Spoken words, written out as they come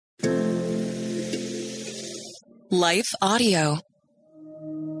Life Audio.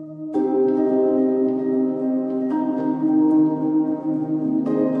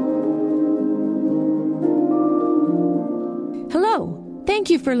 Hello. Thank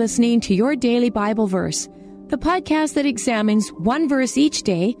you for listening to Your Daily Bible Verse, the podcast that examines one verse each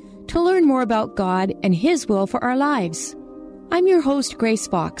day to learn more about God and His will for our lives. I'm your host, Grace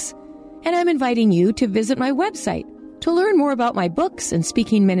Fox, and I'm inviting you to visit my website to learn more about my books and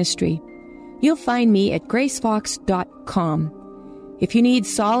speaking ministry. You'll find me at gracefox.com. If you need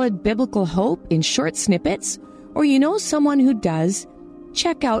solid biblical hope in short snippets, or you know someone who does,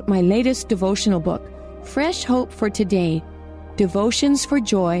 check out my latest devotional book, Fresh Hope for Today, Devotions for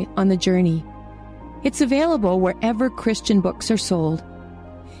Joy on the Journey. It's available wherever Christian books are sold.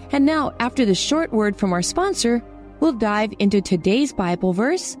 And now, after the short word from our sponsor, we'll dive into today's Bible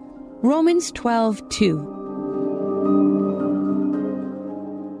verse, Romans 12:2.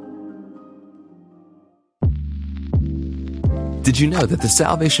 Did you know that the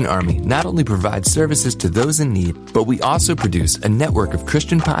Salvation Army not only provides services to those in need, but we also produce a network of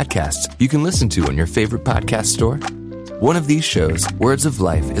Christian podcasts you can listen to on your favorite podcast store? One of these shows, Words of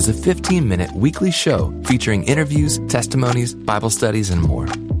Life, is a 15-minute weekly show featuring interviews, testimonies, Bible studies, and more.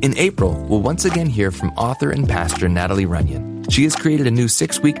 In April, we'll once again hear from author and pastor Natalie Runyon. She has created a new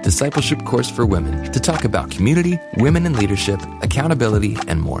 6-week discipleship course for women to talk about community, women in leadership, accountability,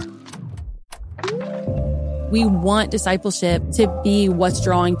 and more. We want discipleship to be what's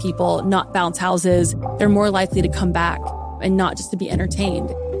drawing people, not bounce houses. They're more likely to come back and not just to be entertained.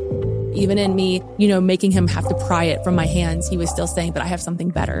 Even in me, making him have to pry it from my hands, he was still saying, but I have something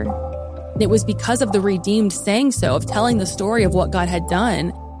better. And it was because of the redeemed saying so, of telling the story of what God had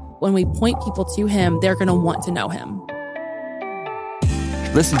done. When we point people to him, they're going to want to know him.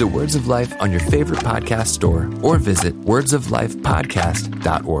 Listen to Words of Life on your favorite podcast store or visit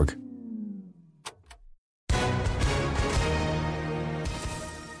wordsoflifepodcast.org.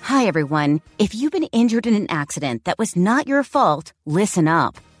 Hi, everyone. If you've been injured in an accident that was not your fault, listen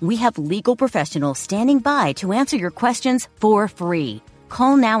up. We have legal professionals standing by to answer your questions for free.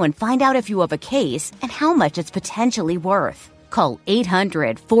 Call now and find out if you have a case and how much it's potentially worth. Call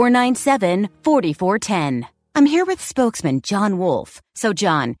 800-497-4410. I'm here with spokesman John Wolf. So,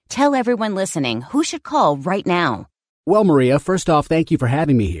 John, tell everyone listening who should call right now. Well, Maria, first off, thank you for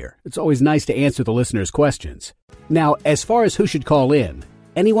having me here. It's always nice to answer the listeners' questions. Now, as far as who should call in,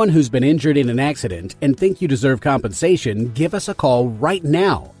 anyone who's been injured in an accident and think you deserve compensation, give us a call right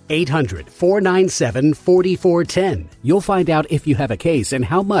now. 800-497-4410. You'll find out if you have a case and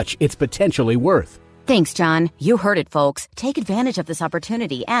how much it's potentially worth. Thanks, John. You heard it, folks. Take advantage of this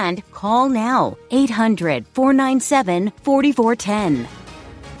opportunity and call now. 800-497-4410.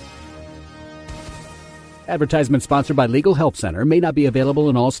 Advertisement sponsored by Legal Help Center. May not be available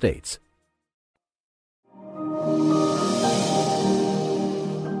in all states.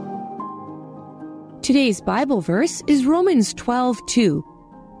 Today's Bible verse is Romans 12:2.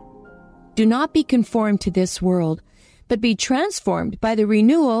 Do not be conformed to this world, but be transformed by the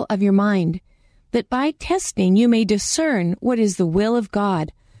renewal of your mind, that by testing you may discern what is the will of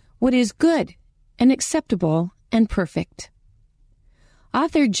God, what is good and acceptable and perfect.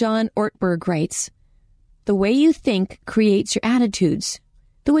 Author John Ortberg writes, "The way you think creates your attitudes.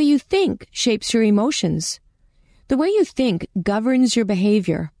 The way you think shapes your emotions. The way you think governs your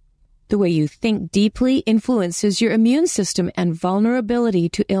behavior. The way you think deeply influences your immune system and vulnerability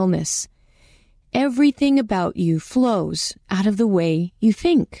to illness. Everything about you flows out of the way you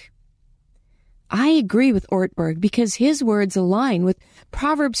think." I agree with Ortberg because his words align with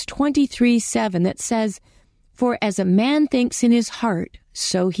Proverbs 23:7 that says, "For as a man thinks in his heart,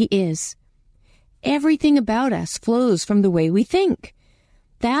 so he is." Everything about us flows from the way we think.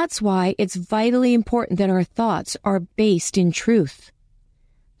 That's why it's vitally important that our thoughts are based in truth.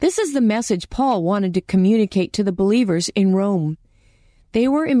 This is the message Paul wanted to communicate to the believers in Rome. They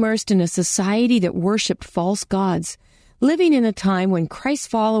were immersed in a society that worshipped false gods, living in a time when Christ's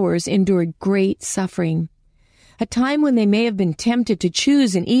followers endured great suffering. A time when they may have been tempted to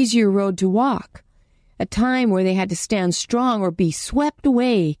choose an easier road to walk. A time where they had to stand strong or be swept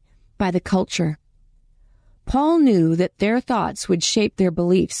away by the culture. Paul knew that their thoughts would shape their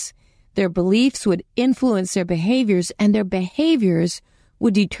beliefs would influence their behaviors, and their behaviors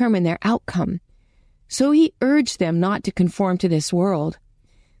would determine their outcome. So he urged them not to conform to this world.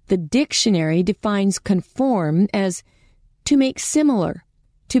 The dictionary defines conform as to make similar,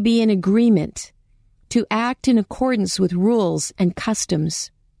 to be in agreement, to act in accordance with rules and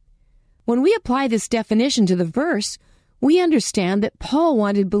customs. When we apply this definition to the verse, we understand that Paul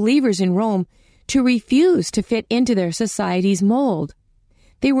wanted believers in Rome to refuse to fit into their society's mold.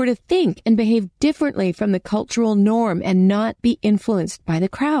 They were to think and behave differently from the cultural norm and not be influenced by the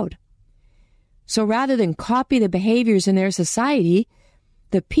crowd. So rather than copy the behaviors in their society,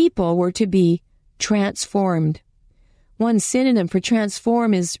 the people were to be transformed. One synonym for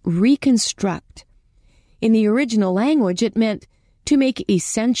transform is reconstruct. In the original language, it meant to make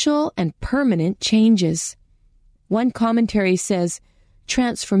essential and permanent changes. One commentary says,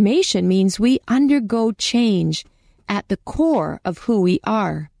 transformation means we undergo change at the core of who we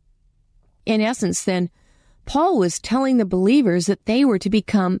are. In essence, then, Paul was telling the believers that they were to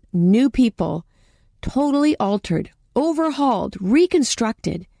become new people, totally altered, overhauled,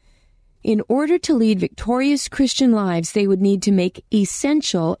 reconstructed. In order to lead victorious Christian lives, they would need to make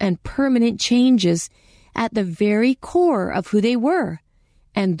essential and permanent changes at the very core of who they were,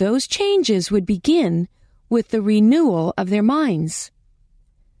 and those changes would begin with the renewal of their minds.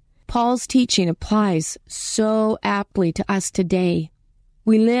 Paul's teaching applies so aptly to us today.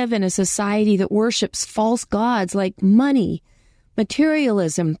 We live in a society that worships false gods like money,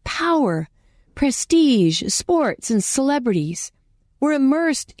 materialism, power, prestige, sports, and celebrities. We're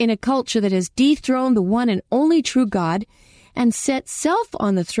immersed in a culture that has dethroned the one and only true God and set self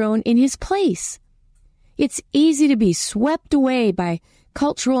on the throne in his place. It's easy to be swept away by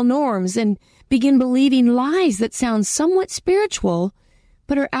cultural norms and begin believing lies that sound somewhat spiritual,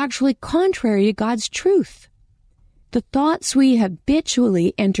 but are actually contrary to God's truth. The thoughts we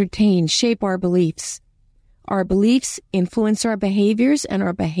habitually entertain shape our beliefs. Our beliefs influence our behaviors, and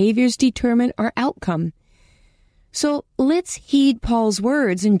our behaviors determine our outcome. So let's heed Paul's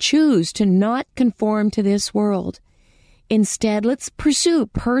words and choose to not conform to this world. Instead, let's pursue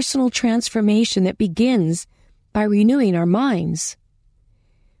personal transformation that begins by renewing our minds.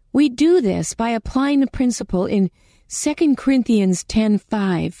 We do this by applying the principle in 2 Corinthians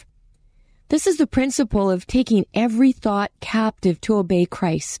 10:5. This is the principle of taking every thought captive to obey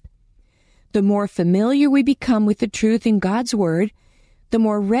Christ. The more familiar we become with the truth in God's Word, the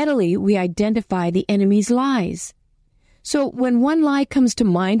more readily we identify the enemy's lies. So when one lie comes to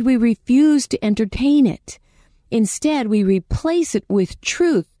mind, we refuse to entertain it. Instead, we replace it with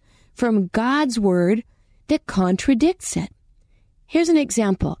truth from God's Word that contradicts it. Here's an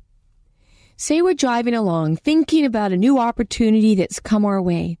example. Say we're driving along, thinking about a new opportunity that's come our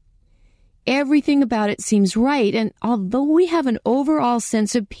way. Everything about it seems right, and although we have an overall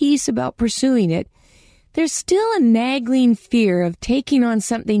sense of peace about pursuing it, there's still a nagging fear of taking on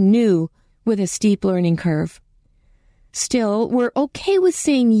something new with a steep learning curve. Still, we're okay with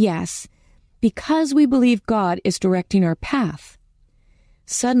saying yes because we believe God is directing our path.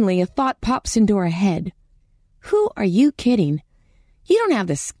 Suddenly, a thought pops into our head. Who are you kidding? You don't have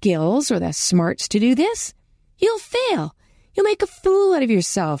the skills or the smarts to do this. You'll fail. You'll make a fool out of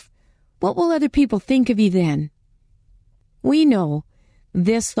yourself. What will other people think of you then? We know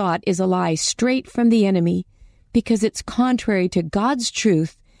this thought is a lie straight from the enemy because it's contrary to God's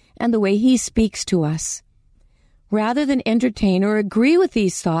truth and the way He speaks to us. Rather than entertain or agree with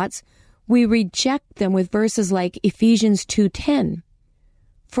these thoughts, we reject them with verses like Ephesians 2:10.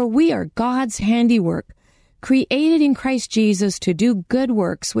 For we are God's handiwork, created in Christ Jesus to do good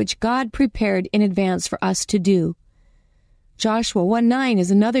works which God prepared in advance for us to do. Joshua 1:9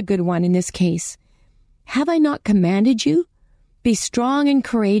 is another good one in this case. Have I not commanded you? Be strong and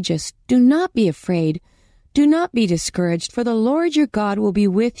courageous. Do not be afraid. Do not be discouraged, for the Lord your God will be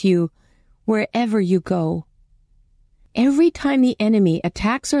with you wherever you go. Every time the enemy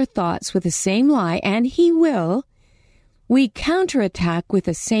attacks our thoughts with the same lie, and he will, we counterattack with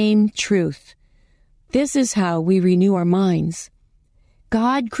the same truth. This is how we renew our minds.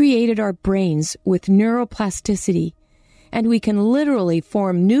 God created our brains with neuroplasticity, and we can literally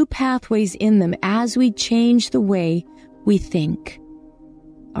form new pathways in them as we change the way we think.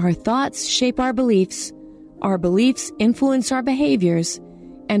 Our thoughts shape our beliefs influence our behaviors,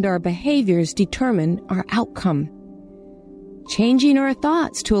 and our behaviors determine our outcome. Changing our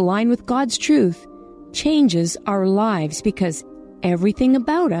thoughts to align with God's truth changes our lives because everything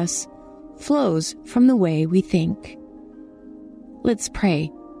about us flows from the way we think. Let's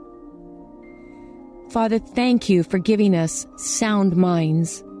pray. Father, thank you for giving us sound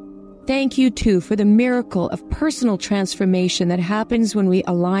minds. Thank you, too, for the miracle of personal transformation that happens when we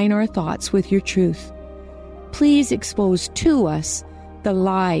align our thoughts with your truth. Please expose to us the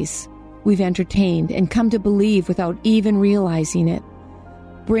lies we've entertained and come to believe without even realizing it.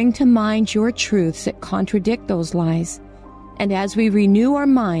 Bring to mind your truths that contradict those lies. And as we renew our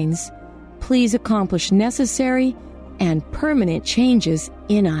minds, please accomplish necessary and permanent changes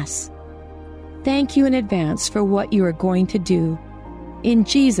in us. Thank you in advance for what you are going to do. In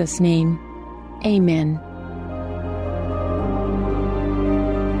Jesus' name, amen.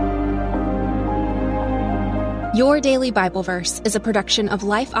 Your Daily Bible Verse is a production of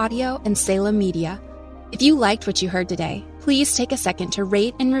Life Audio and Salem Media. If you liked what you heard today, please take a second to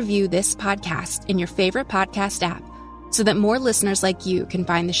rate and review this podcast in your favorite podcast app so that more listeners like you can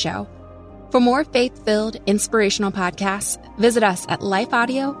find the show. For more faith-filled, inspirational podcasts, visit us at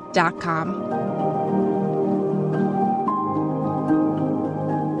lifeaudio.com.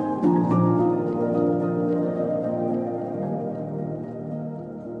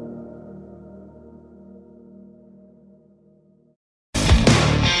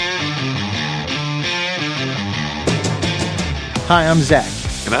 Hi, I'm Zach.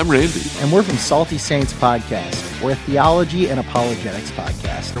 And I'm Randy. And we're from Salty Saints Podcast. We're a theology and apologetics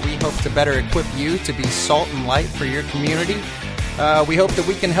podcast. We hope to better equip you to be salt and light for your community. We hope that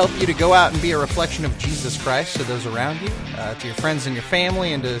we can help you to go out and be a reflection of Jesus Christ to those around you, to your friends and your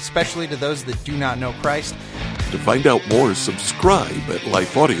family, and especially to those that do not know Christ. To find out more, subscribe at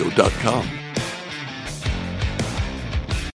lifeaudio.com.